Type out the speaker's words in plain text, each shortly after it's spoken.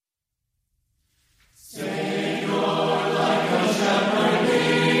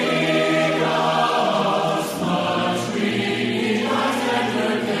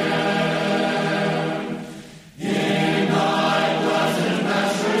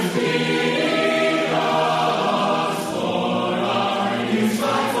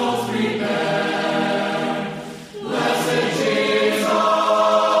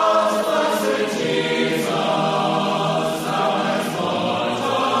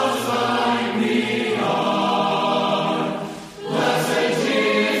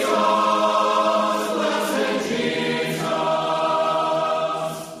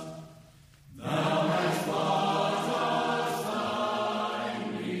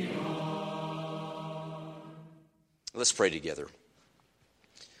Let's pray together.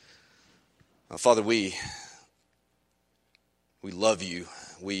 Father, we love you.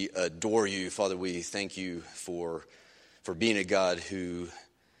 We adore you. Father, we thank you for being a God who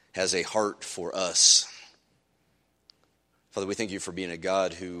has a heart for us. Father, we thank you for being a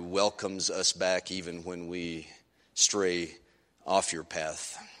God who welcomes us back even when we stray off your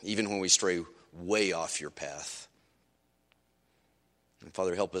path, even when we stray way off your path. And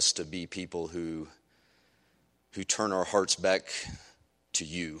Father, help us to be people who turn our hearts back to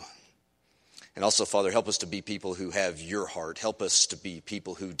you. And also, Father, help us to be people who have your heart. Help us to be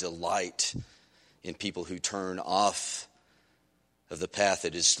people who delight in people who turn off of the path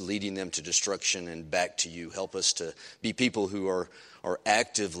that is leading them to destruction and back to you. Help us to be people who are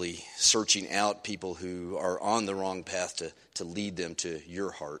actively searching out people who are on the wrong path to lead them to your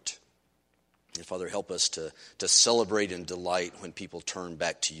heart. And Father, help us to celebrate and delight when people turn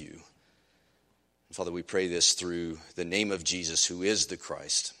back to you. And Father, we pray this through the name of Jesus, who is the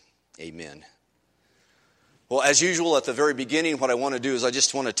Christ. Amen. Well, as usual, at the very beginning, what I want to do is I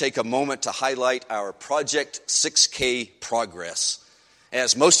just want to take a moment to highlight our Project 6K progress.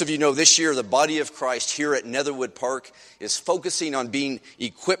 As most of you know, this year, the body of Christ here at Netherwood Park is focusing on being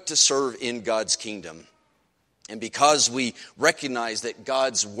equipped to serve in God's kingdom. And because we recognize that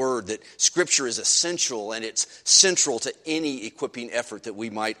God's word, that Scripture is essential and it's central to any equipping effort that we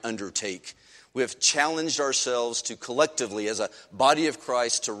might undertake, we have challenged ourselves to collectively, as a body of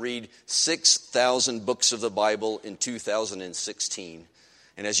Christ, to read 6,000 books of the Bible in 2016.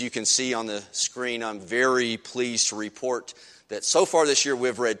 And as you can see on the screen, I'm very pleased to report that so far this year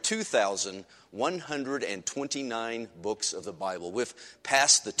we've read 2,129 books of the Bible. We've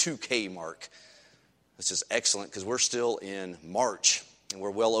passed the 2K mark. This is excellent because we're still in March and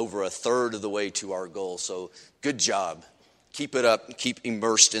we're well over a third of the way to our goal. So good job. Keep it up. Keep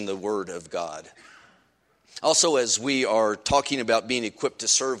immersed in the Word of God. Also, as we are talking about being equipped to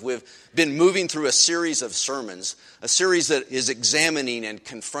serve, we've been moving through a series of sermons, a series that is examining and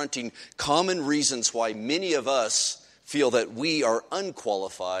confronting common reasons why many of us feel that we are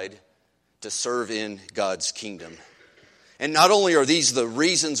unqualified to serve in God's kingdom. And not only are these the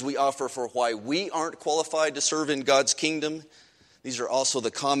reasons we offer for why we aren't qualified to serve in God's kingdom, these are also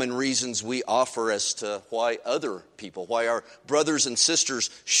the common reasons we offer as to why other people, why our brothers and sisters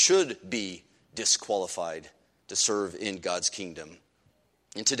should be disqualified to serve in God's kingdom.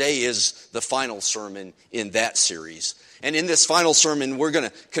 And today is the final sermon in that series. And in this final sermon, we're going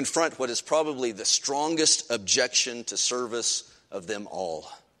to confront what is probably the strongest objection to service of them all.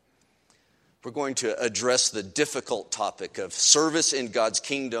 We're going to address the difficult topic of service in God's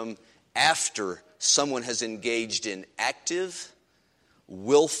kingdom after someone has engaged in active,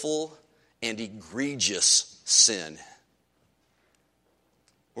 willful, and egregious sin.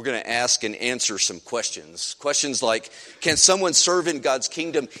 We're going to ask and answer some questions. Questions like, can someone serve in God's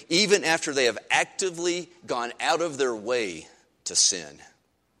kingdom even after they have actively gone out of their way to sin?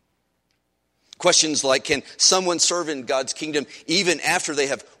 Questions like, can someone serve in God's kingdom even after they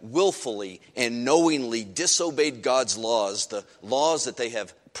have willfully and knowingly disobeyed God's laws, the laws that they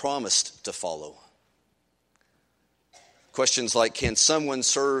have promised to follow? Questions like, can someone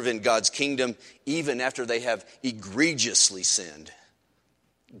serve in God's kingdom even after they have egregiously sinned,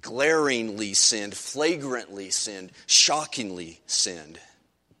 glaringly sinned, flagrantly sinned, shockingly sinned?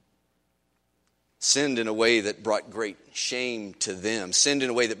 Sinned in a way that brought great shame to them, sinned in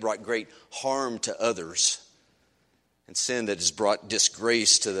a way that brought great harm to others, and sin that has brought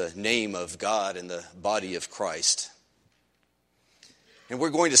disgrace to the name of God and the body of Christ. And we're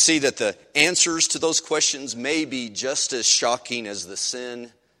going to see that the answers to those questions may be just as shocking as the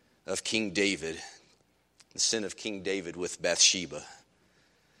sin of King David, the sin of King David with Bathsheba.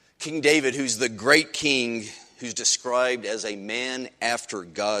 King David, who's the great king, who's described as a man after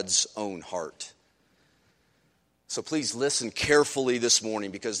God's own heart. So please listen carefully this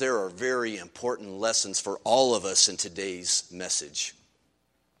morning because there are very important lessons for all of us in today's message.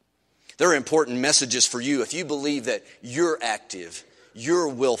 There are important messages for you if you believe that you're active, you're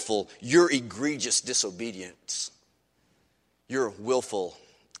willful, you're egregious disobedience, you're willful,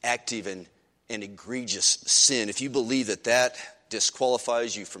 active, and egregious sin. If you believe that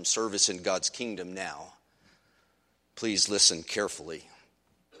disqualifies you from service in God's kingdom now, please listen carefully.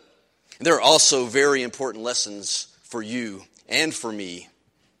 There are also very important lessons for you and for me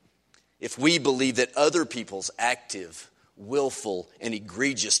if we believe that other people's active, willful, and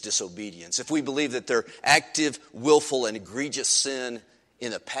egregious disobedience, if we believe that their active, willful, and egregious sin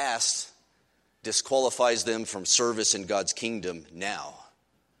in the past disqualifies them from service in God's kingdom now.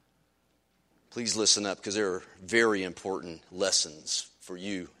 Please listen up because there are very important lessons for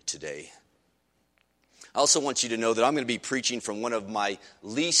you today. I also want you to know that I'm going to be preaching from one of my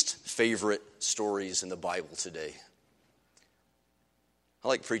least favorite stories in the Bible today. I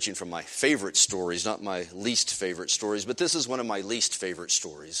like preaching from my favorite stories, not my least favorite stories, but this is one of my least favorite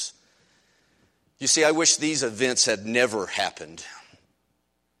stories. You see, I wish these events had never happened.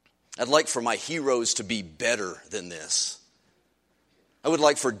 I'd like for my heroes to be better than this. I would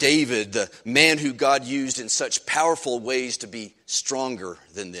like for David, the man who God used in such powerful ways, to be stronger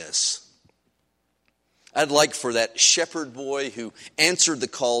than this. I'd like for that shepherd boy who answered the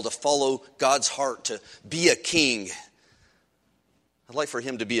call to follow God's heart to be a king. I'd like for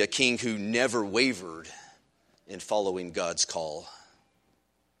him to be a king who never wavered in following God's call.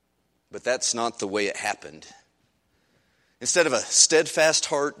 But that's not the way it happened. Instead of a steadfast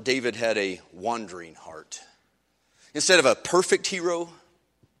heart, David had a wandering heart. Instead of a perfect hero,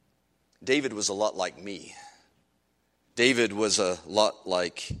 David was a lot like me. David was a lot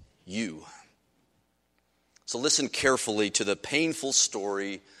like you. So listen carefully to the painful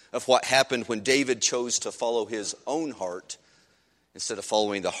story of what happened when David chose to follow his own heart instead of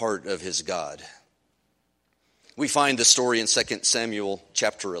following the heart of his God. We find the story in 2 Samuel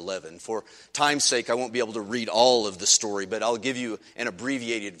chapter 11. For time's sake, I won't be able to read all of the story, but I'll give you an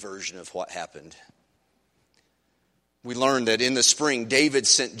abbreviated version of what happened. We learned that in the spring, David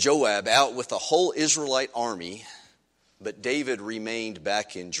sent Joab out with the whole Israelite army, but David remained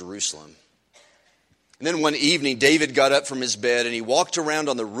back in Jerusalem. And then one evening, David got up from his bed and he walked around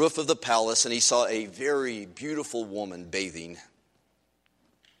on the roof of the palace and he saw a very beautiful woman bathing.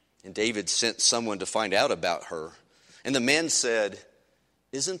 And David sent someone to find out about her. And the man said,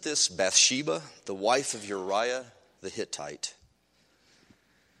 "Isn't this Bathsheba, the wife of Uriah the Hittite?"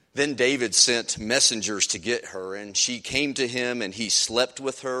 Then David sent messengers to get her, and she came to him, and he slept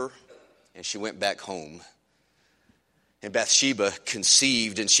with her, and she went back home. And Bathsheba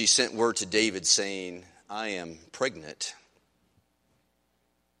conceived, and she sent word to David saying, "I am pregnant."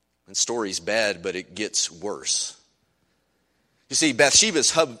 And story's bad, but it gets worse. You see,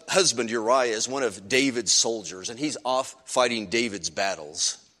 Bathsheba's husband Uriah is one of David's soldiers, and he's off fighting David's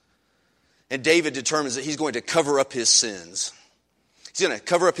battles. And David determines that he's going to cover up his sins. He's going to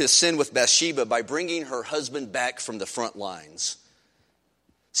cover up his sin with Bathsheba by bringing her husband back from the front lines.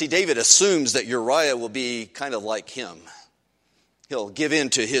 See, David assumes that Uriah will be kind of like him. He'll give in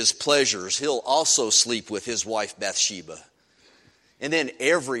to his pleasures. He'll also sleep with his wife Bathsheba. And then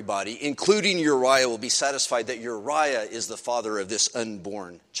everybody, including Uriah, will be satisfied that Uriah is the father of this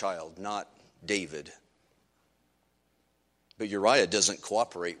unborn child, not David. But Uriah doesn't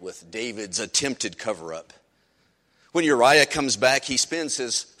cooperate with David's attempted cover-up. When Uriah comes back, he spends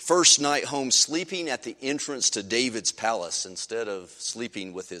his first night home sleeping at the entrance to David's palace instead of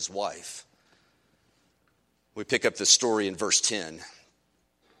sleeping with his wife. We pick up the story in verse 10.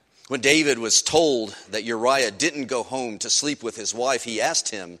 When David was told that Uriah didn't go home to sleep with his wife, he asked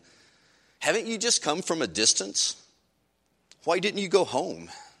him, "Haven't you just come from a distance? Why didn't you go home?"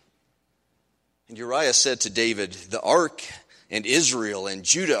 And Uriah said to David, "The ark and Israel and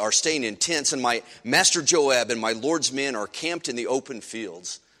Judah are staying in tents, and my master Joab and my Lord's men are camped in the open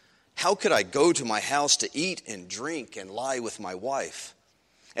fields. How could I go to my house to eat and drink and lie with my wife?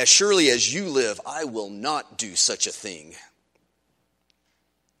 As surely as you live, I will not do such a thing."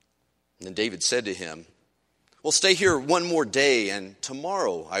 And then David said to him, "Well, stay here one more day, and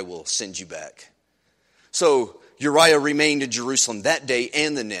tomorrow I will send you back." So Uriah remained in Jerusalem that day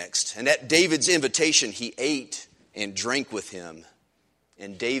and the next. And at David's invitation, he ate and drank with him.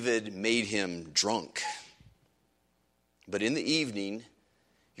 And David made him drunk. But in the evening,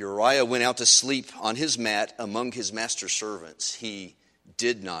 Uriah went out to sleep on his mat among his master's servants. He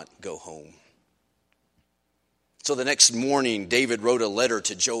did not go home. So the next morning, David wrote a letter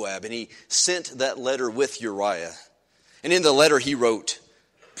to Joab, and he sent that letter with Uriah. And in the letter he wrote,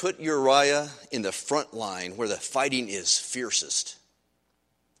 "Put Uriah in the front line where the fighting is fiercest.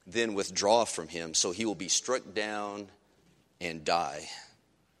 Then withdraw from him, so he will be struck down and die."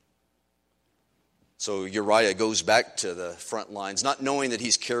 So Uriah goes back to the front lines, not knowing that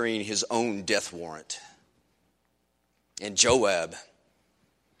he's carrying his own death warrant. And Joab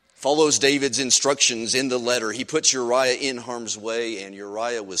follows David's instructions in the letter. He puts Uriah in harm's way, and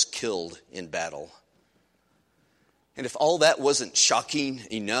Uriah was killed in battle. And if all that wasn't shocking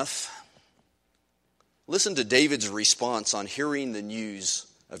enough, listen to David's response on hearing the news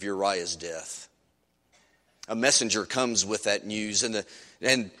of Uriah's death. A messenger comes with that news, and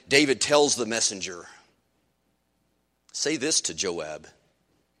David tells the messenger, "Say this to Joab,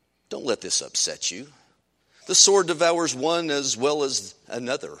 don't let this upset you. The sword devours one as well as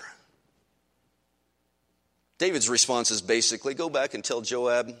another." David's response is basically, go back and tell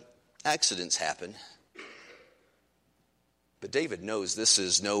Joab, accidents happen. But David knows this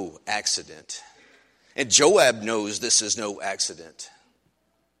is no accident. And Joab knows this is no accident.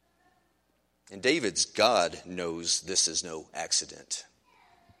 And David's God knows this is no accident.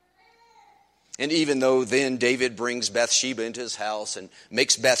 And even though then David brings Bathsheba into his house and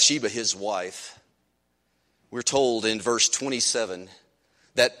makes Bathsheba his wife, we're told in verse 27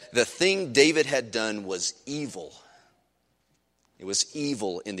 that the thing David had done was evil. It was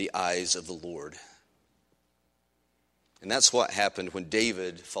evil in the eyes of the Lord. And that's what happened when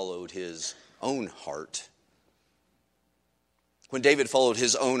David followed his own heart. When David followed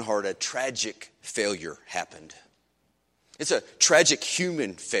his own heart, a tragic failure happened. It's a tragic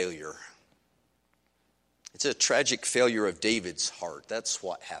human failure. It's a tragic failure of David's heart. That's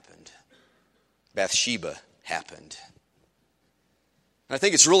what happened. Bathsheba happened. And I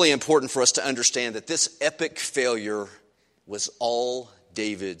think it's really important for us to understand that this epic failure was all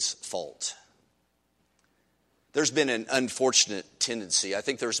David's fault. There's been an unfortunate tendency. I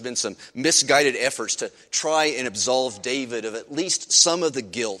think there's been some misguided efforts to try and absolve David of at least some of the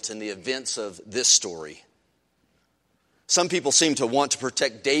guilt in the events of this story. Some people seem to want to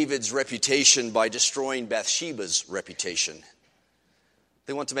protect David's reputation by destroying Bathsheba's reputation.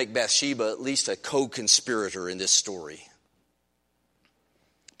 They want to make Bathsheba at least a co-conspirator in this story.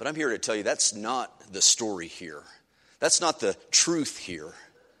 But I'm here to tell you that's not the story here. That's not the truth here.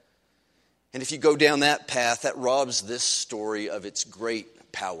 And if you go down that path, that robs this story of its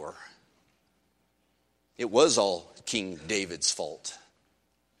great power. It was all King David's fault.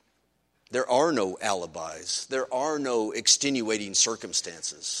 There are no alibis. There are no extenuating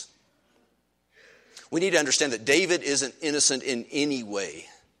circumstances. We need to understand that David isn't innocent in any way.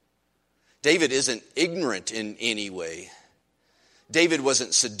 David isn't ignorant in any way. David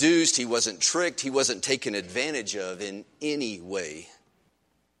wasn't seduced. He wasn't tricked. He wasn't taken advantage of in any way.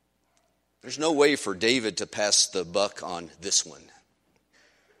 There's no way for David to pass the buck on this one.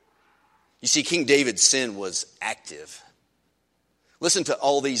 You see, King David's sin was active. Listen to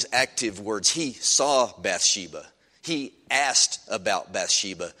all these active words. He saw Bathsheba. He asked about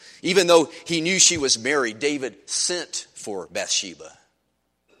Bathsheba. Even though he knew she was married, David sent for Bathsheba.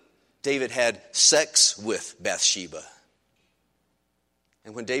 David had sex with Bathsheba.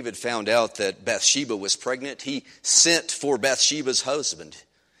 And when David found out that Bathsheba was pregnant, he sent for Bathsheba's husband.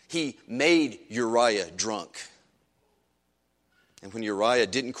 He made Uriah drunk. And when Uriah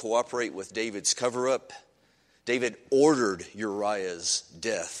didn't cooperate with David's cover-up, David ordered Uriah's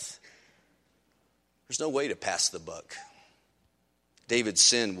death. There's no way to pass the buck. David's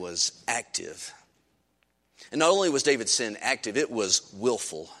sin was active. And not only was David's sin active, it was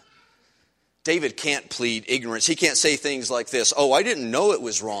willful. David can't plead ignorance. He can't say things like this, "Oh, I didn't know it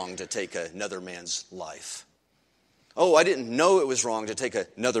was wrong to take another man's life. Oh, I didn't know it was wrong to take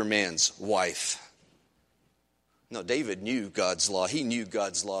another man's wife." No, David knew God's law. He knew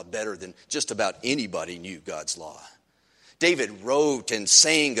God's law better than just about anybody knew God's law. David wrote and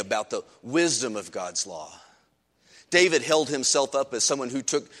sang about the wisdom of God's law. David held himself up as someone who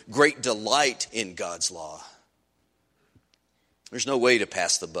took great delight in God's law. There's no way to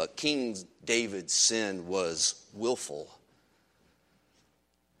pass the buck. King David's sin was willful.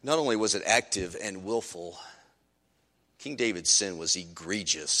 Not only was it active and willful, King David's sin was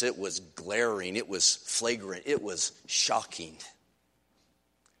egregious. It was glaring. It was flagrant. It was shocking.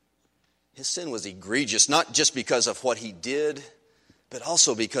 His sin was egregious, not just because of what he did, but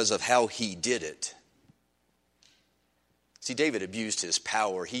also because of how he did it. See, David abused his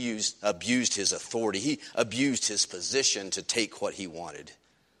power. He abused his authority. He abused his position to take what he wanted.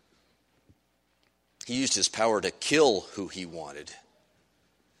 He used his power to kill who he wanted.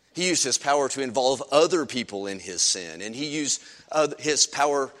 He used his power to involve other people in his sin. And he used his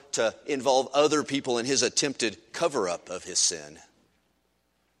power to involve other people in his attempted cover-up of his sin.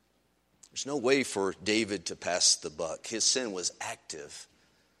 There's no way for David to pass the buck. His sin was active,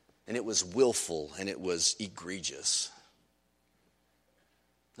 and it was willful, and it was egregious.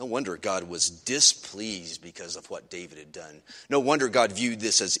 No wonder God was displeased because of what David had done. No wonder God viewed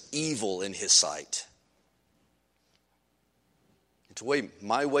this as evil in his sight. And to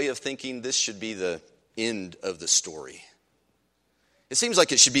my way of thinking, this should be the end of the story. It seems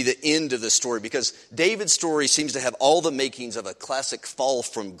like it should be the end of the story because David's story seems to have all the makings of a classic fall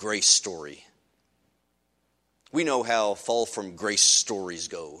from grace story. We know how fall from grace stories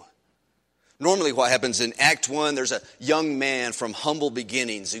go. Normally what happens in Act 1, there's a young man from humble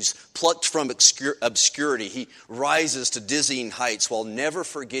beginnings who's plucked from obscurity. He rises to dizzying heights while never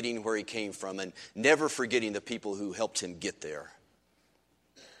forgetting where he came from and never forgetting the people who helped him get there.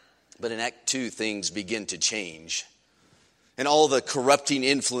 But in Act 2, things begin to change. And all the corrupting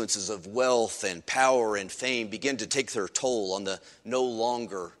influences of wealth and power and fame begin to take their toll on the no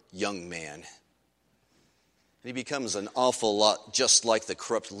longer young man. And he becomes an awful lot just like the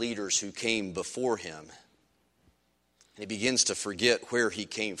corrupt leaders who came before him. And he begins to forget where he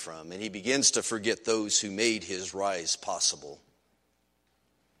came from. And he begins to forget those who made his rise possible.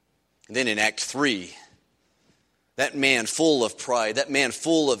 And then in Act 3, that man full of pride, that man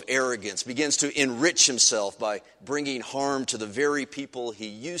full of arrogance begins to enrich himself by bringing harm to the very people he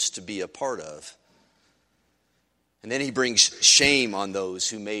used to be a part of. And then he brings shame on those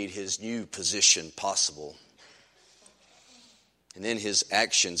who made his new position possible. And then his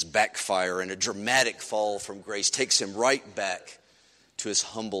actions backfire, and a dramatic fall from grace takes him right back to his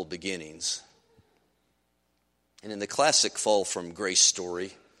humble beginnings. And in the classic fall from grace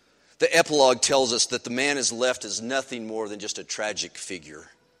story, the epilogue tells us that the man is left as nothing more than just a tragic figure.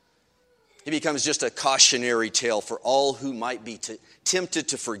 He becomes just a cautionary tale for all who might be tempted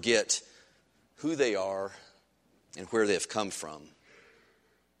to forget who they are and where they have come from.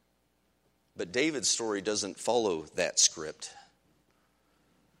 But David's story doesn't follow that script.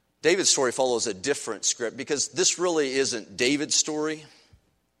 David's story follows a different script because this really isn't David's story.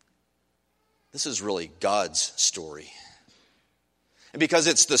 This is really God's story. And because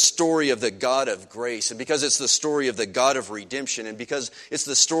it's the story of the God of grace, and because it's the story of the God of redemption, and because it's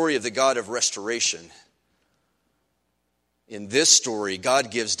the story of the God of restoration, in this story,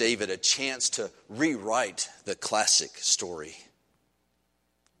 God gives David a chance to rewrite the classic story.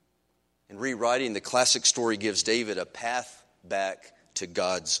 And rewriting the classic story gives David a path back to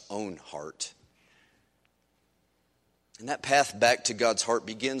God's own heart. And that path back to God's heart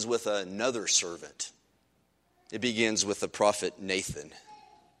begins with another servant. It begins with the prophet Nathan.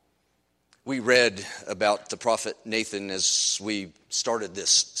 We read about the prophet Nathan as we started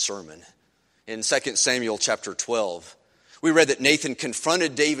this sermon. In 2 Samuel chapter 12, we read that Nathan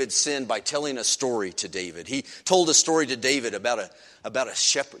confronted David's sin by telling a story to David. He told a story to David about a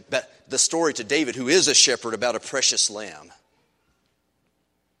shepherd, the story to David who is a shepherd about a precious lamb.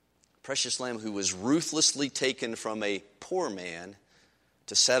 Precious lamb who was ruthlessly taken from a poor man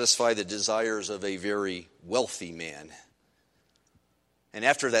to satisfy the desires of a very wealthy man. And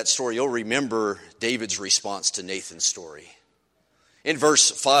after that story, you'll remember David's response to Nathan's story. In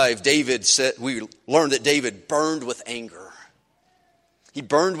verse 5, we learned that David burned with anger. He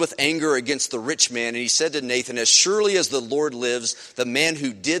burned with anger against the rich man, and he said to Nathan, "As surely as the Lord lives, the man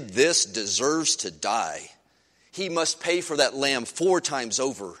who did this deserves to die. He must pay for that lamb 4 times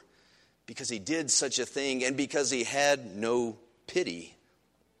over, because he did such a thing and because he had no pity."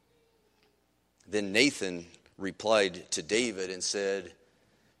 Then Nathan replied to David and said,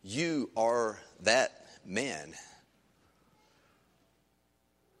 "You are that man."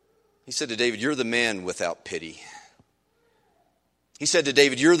 He said to David, "You're the man without pity." He said to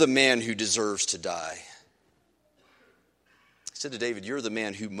David, "You're the man who deserves to die." He said to David, "You're the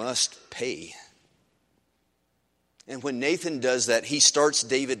man who must pay." And when Nathan does that, he starts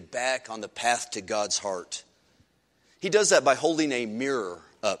David back on the path to God's heart. He does that by holding a mirror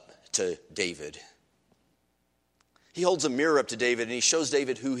up to David. He holds a mirror up to David and he shows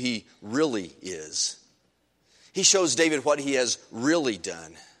David who he really is. He shows David what he has really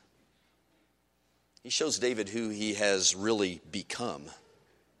done. He shows David who he has really become.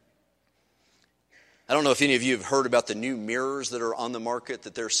 I don't know if any of you have heard about the new mirrors that are on the market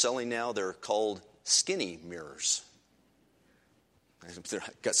that they're selling now. They're called skinny mirrors.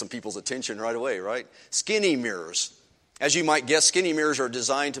 Got some people's attention right away, right? Skinny mirrors. As you might guess, skinny mirrors are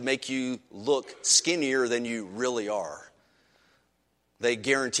designed to make you look skinnier than you really are. They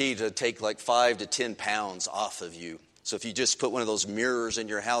guarantee to take like 5 to 10 pounds off of you. So if you just put one of those mirrors in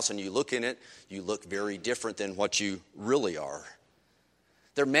your house and you look in it, you look very different than what you really are.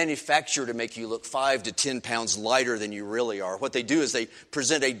 They're manufactured to make you look 5 to 10 pounds lighter than you really are. What they do is they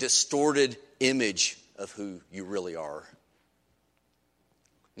present a distorted image of who you really are.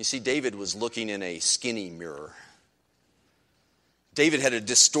 You see, David was looking in a skinny mirror. David had a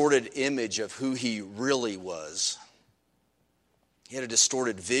distorted image of who he really was. He had a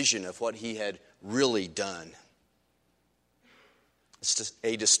distorted vision of what he had really done. It's just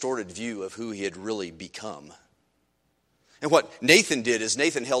a distorted view of who he had really become. And what Nathan did is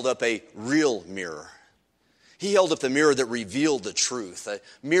Nathan held up a real mirror. He held up the mirror that revealed the truth, a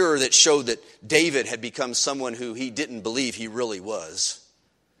mirror that showed that David had become someone who he didn't believe he really was.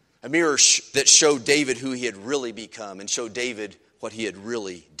 A mirror that showed David who he had really become and showed David what he had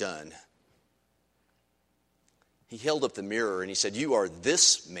really done. He held up the mirror and he said, "You are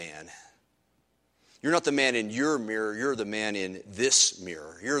this man. You're not the man in your mirror, you're the man in this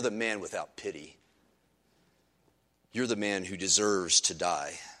mirror. You're the man without pity." You're the man who deserves to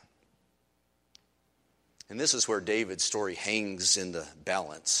die. And this is where David's story hangs in the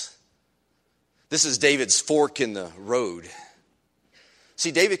balance. This is David's fork in the road.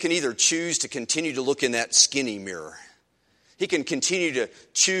 See, David can either choose to continue to look in that skinny mirror. He can continue to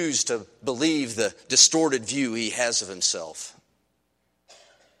choose to believe the distorted view he has of himself.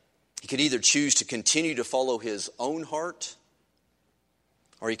 He can either choose to continue to follow his own heart,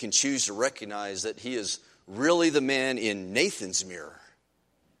 or he can choose to recognize that he is really the man in Nathan's mirror.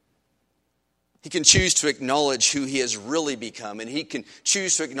 He can choose to acknowledge who he has really become, and he can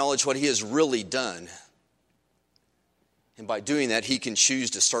choose to acknowledge what he has really done. And by doing that, he can choose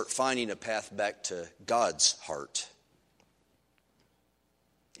to start finding a path back to God's heart.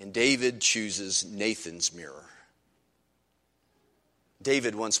 And David chooses Nathan's mirror.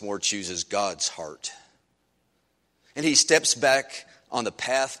 David once more chooses God's heart. And he steps back on the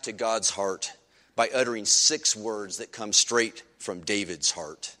path to God's heart by uttering 6 words that come straight from David's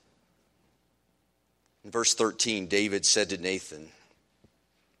heart. In verse 13, David said to Nathan,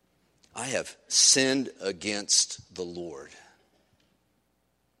 I have sinned against the Lord.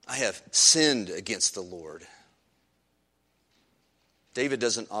 I have sinned against the Lord. David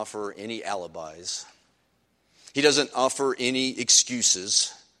doesn't offer any alibis. He doesn't offer any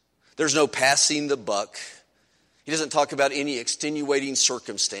excuses. There's no passing the buck. He doesn't talk about any extenuating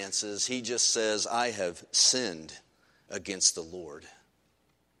circumstances. He just says, I have sinned against the Lord.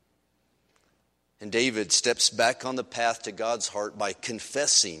 And David steps back on the path to God's heart by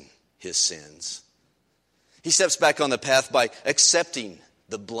confessing his sins. He steps back on the path by accepting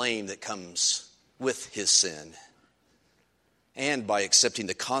the blame that comes with his sin, and by accepting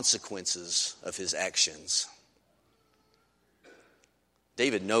the consequences of his actions.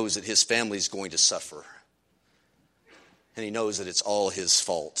 David knows that his family is going to suffer, and he knows that it's all his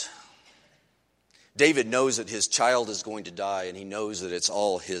fault. David knows that his child is going to die, and he knows that it's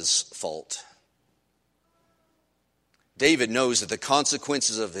all his fault. David knows that the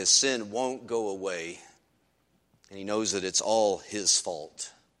consequences of his sin won't go away, and he knows that it's all his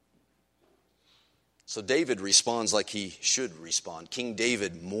fault. So David responds like he should respond. King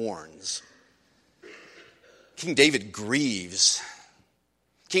David mourns. King David grieves.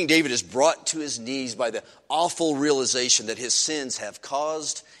 King David is brought to his knees by the awful realization that his sins have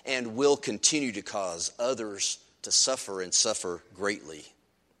caused and will continue to cause others to suffer and suffer greatly.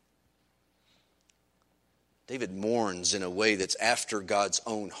 David mourns in a way that's after God's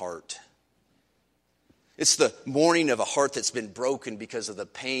own heart. It's the mourning of a heart that's been broken because of the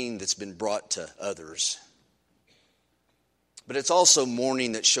pain that's been brought to others. But it's also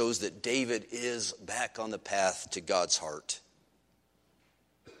mourning that shows that David is back on the path to God's heart.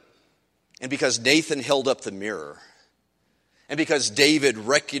 And because Nathan held up the mirror, and because David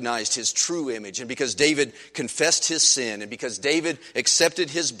recognized his true image, and because David confessed his sin, and because David accepted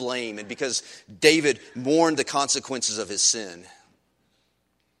his blame, and because David mourned the consequences of his sin,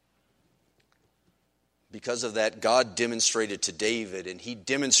 because of that, God demonstrated to David, and he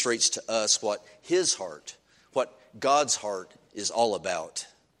demonstrates to us what his heart, what God's heart is all about.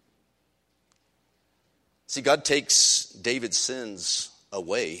 See, God takes David's sins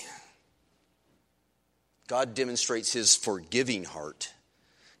away. God demonstrates his forgiving heart.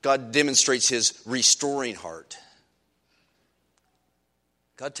 God demonstrates his restoring heart.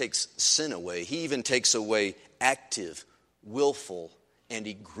 God takes sin away. He even takes away active, willful, and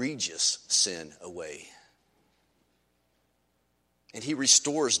egregious sin away. And he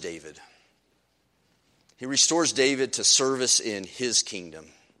restores David. He restores David to service in his kingdom,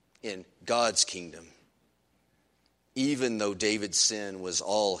 in God's kingdom, even though David's sin was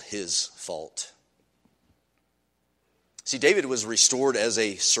all his fault. See, David was restored as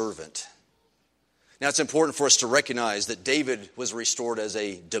a servant. Now, it's important for us to recognize that David was restored as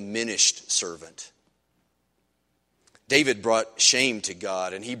a diminished servant. David brought shame to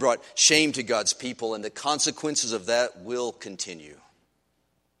God, and he brought shame to God's people, and the consequences of that will continue.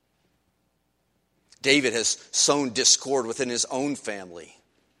 David has sown discord within his own family,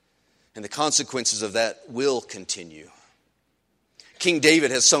 and the consequences of that will continue. King David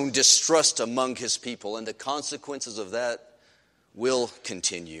has sown distrust among his people, and the consequences of that will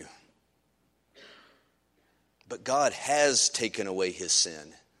continue. But God has taken away his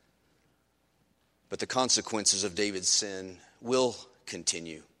sin. But the consequences of David's sin will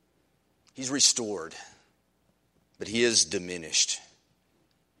continue. He's restored, but he is diminished.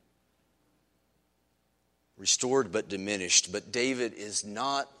 Restored but diminished. But David is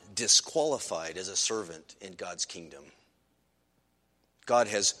not disqualified as a servant in God's kingdom. God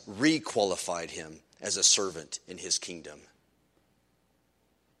has requalified him as a servant in his kingdom.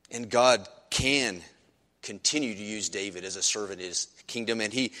 And God can continue to use David as a servant in his kingdom,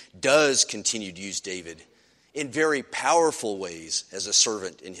 and he does continue to use David in very powerful ways as a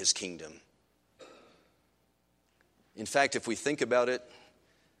servant in his kingdom. In fact, if we think about it,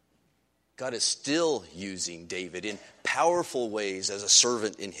 God is still using David in powerful ways as a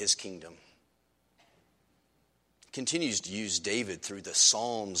servant in his kingdom. He continues to use David through the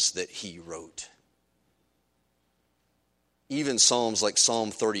Psalms that he wrote. Even Psalms like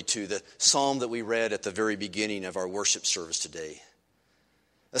Psalm 32, the psalm that we read at the very beginning of our worship service today.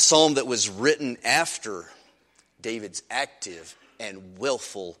 A psalm that was written after David's active and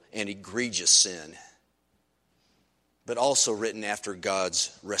willful and egregious sin, but also written after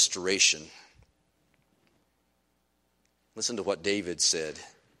God's restoration. Listen to what David said.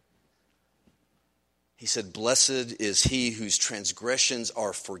 He said, "Blessed is he whose transgressions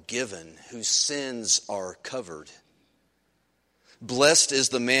are forgiven, whose sins are covered. Blessed is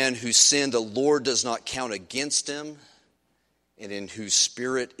the man whose sin the Lord does not count against him, and in whose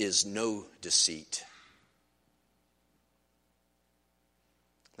spirit is no deceit."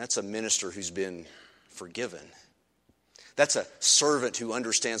 That's a minister who's been forgiven. That's a servant who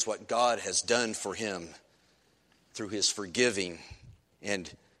understands what God has done for him through his forgiving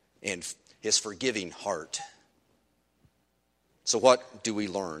and his forgiving heart. So what do we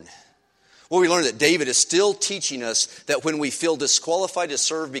learn? Well, we learn that David is still teaching us that when we feel disqualified to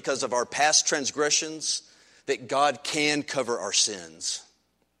serve because of our past transgressions, that God can cover our sins.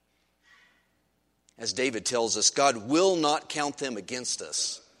 As David tells us, God will not count them against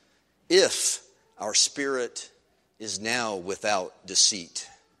us if our spirit is now without deceit.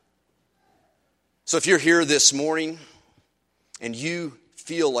 So if you're here this morning and you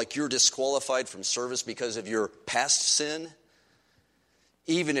feel like you're disqualified from service because of your past sin,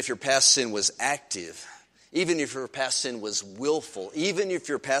 even if your past sin was active, even if your past sin was willful, even if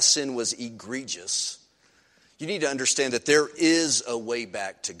your past sin was egregious, you need to understand that there is a way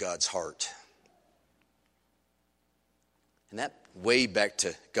back to God's heart. And that way back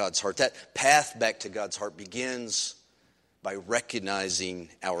to God's heart, that path back to God's heart begins by recognizing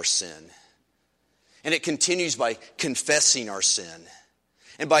our sin. And it continues by confessing our sin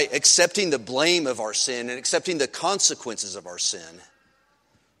and by accepting the blame of our sin and accepting the consequences of our sin.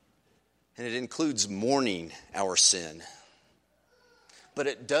 And it includes mourning our sin. But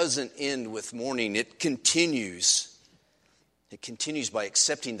it doesn't end with mourning. It continues. It continues by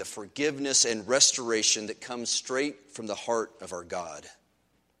accepting the forgiveness and restoration that comes straight from the heart of our God.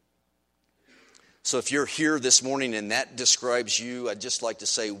 So if you're here this morning and that describes you, I'd just like to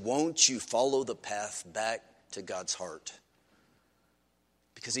say, won't you follow the path back to God's heart?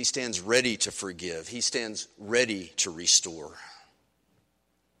 Because he stands ready to forgive. He stands ready to restore.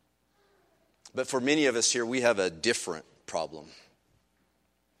 But for many of us here, we have a different problem.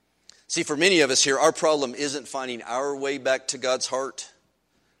 See, for many of us here, our problem isn't finding our way back to God's heart.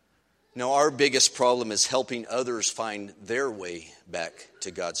 No, our biggest problem is helping others find their way back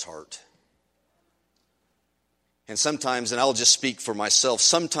to God's heart. And sometimes, and I'll just speak for myself,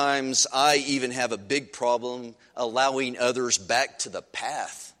 sometimes I even have a big problem allowing others back to the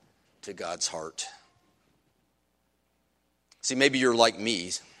path to God's heart. See, maybe you're like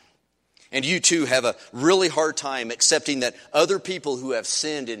me, and you too have a really hard time accepting that other people who have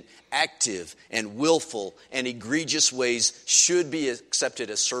sinned in active and willful and egregious ways should be accepted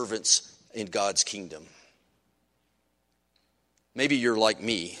as servants in God's kingdom. Maybe you're like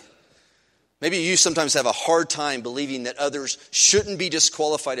me. Maybe you sometimes have a hard time believing that others shouldn't be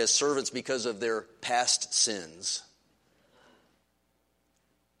disqualified as servants because of their past sins.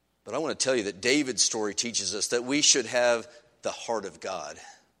 But I want to tell you that David's story teaches us that we should have the heart of God.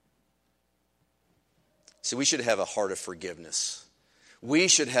 See, we should have a heart of forgiveness. We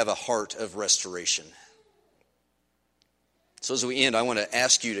should have a heart of restoration. So as we end, I want to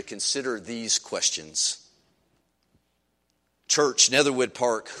ask you to consider these questions. Church, Netherwood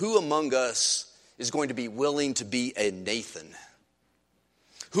Park, who among us is going to be willing to be a Nathan?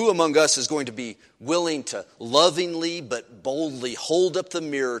 Who among us is going to be willing to lovingly but boldly hold up the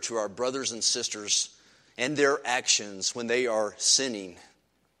mirror to our brothers and sisters and their actions when they are sinning?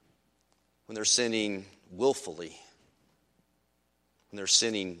 When they're sinning willfully, when they're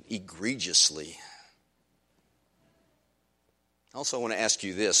sinning egregiously. Also, I want to ask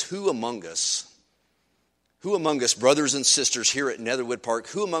you this. Who among us, brothers and sisters here at Netherwood Park,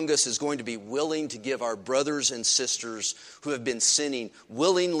 who among us is going to be willing to give our brothers and sisters who have been sinning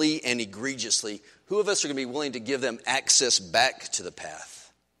willingly and egregiously, who of us are going to be willing to give them access back to the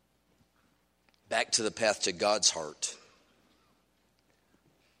path to God's heart?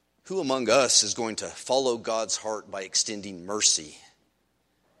 Who among us is going to follow God's heart by extending mercy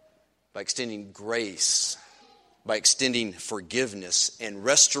by extending grace, by extending forgiveness and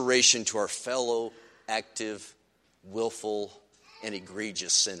restoration to our fellow active, willful, and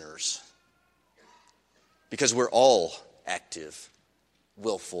egregious sinners. Because we're all active,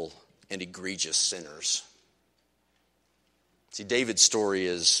 willful, and egregious sinners. See, David's story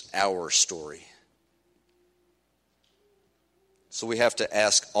is our story. So we have to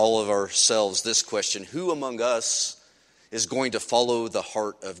ask all of ourselves this question: who among us is going to follow the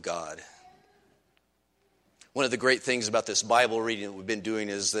heart of God? One of the great things about this Bible reading that we've been doing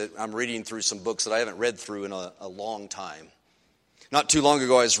is that I'm reading through some books that I haven't read through in a long time. Not too long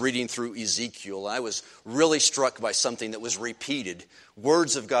ago, I was reading through Ezekiel. I was really struck by something that was repeated,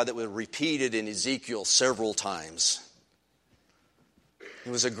 words of God that were repeated in Ezekiel several times. It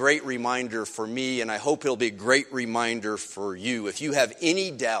was a great reminder for me, and I hope it'll be a great reminder for you. If you have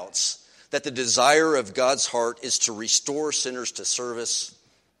any doubts that the desire of God's heart is to restore sinners to service,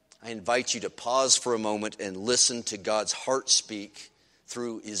 I invite you to pause for a moment and listen to God's heart speak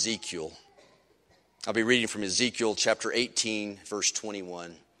through Ezekiel. I'll be reading from Ezekiel chapter 18, verse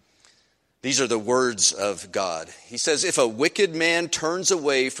 21. These are the words of God. He says, "If a wicked man turns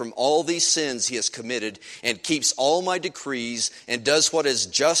away from all these sins he has committed and keeps all my decrees and does what is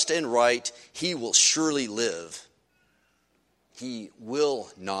just and right, he will surely live. He will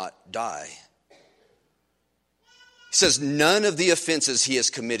not die." He says, none of the offenses he has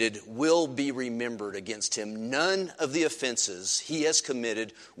committed will be remembered against him. None of the offenses he has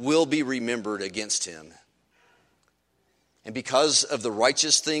committed will be remembered against him. And because of the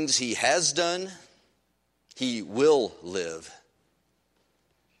righteous things he has done, he will live.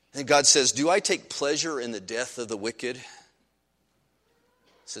 And God says, do I take pleasure in the death of the wicked? He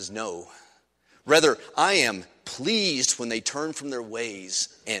says, no. Rather, I am pleased when they turn from their ways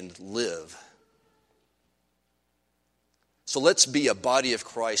and live. So let's be a body of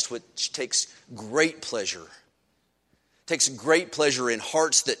Christ which takes great pleasure. Takes great pleasure in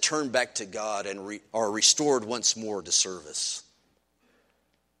hearts that turn back to God and are restored once more to service.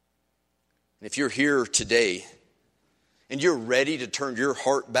 And if you're here today and you're ready to turn your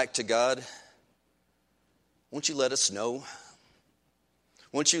heart back to God, won't you let us know?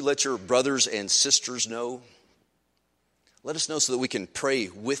 Won't you let your brothers and sisters know? Let us know so that we can pray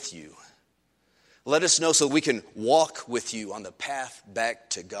with you. Let us know so that we can walk with you on the path back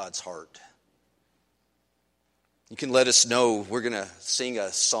to God's heart. You can let us know. We're going to sing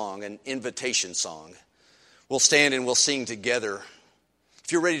a song, an invitation song. We'll stand and we'll sing together.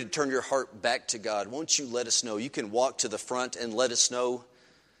 If you're ready to turn your heart back to God, won't you let us know? You can walk to the front and let us know.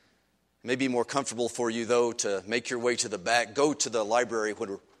 It may be more comfortable for you, though, to make your way to the back. Go to the library.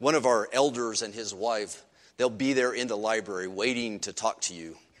 One of our elders and his wife, they'll be there in the library waiting to talk to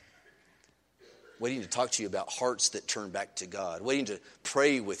you. Waiting to talk to you about hearts that turn back to God. Waiting to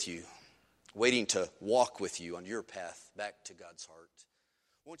pray with you. Waiting to walk with you on your path back to God's heart.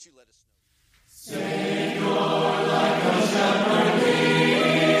 Won't you let us know? Savior, like a shepherd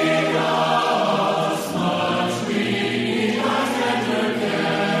leading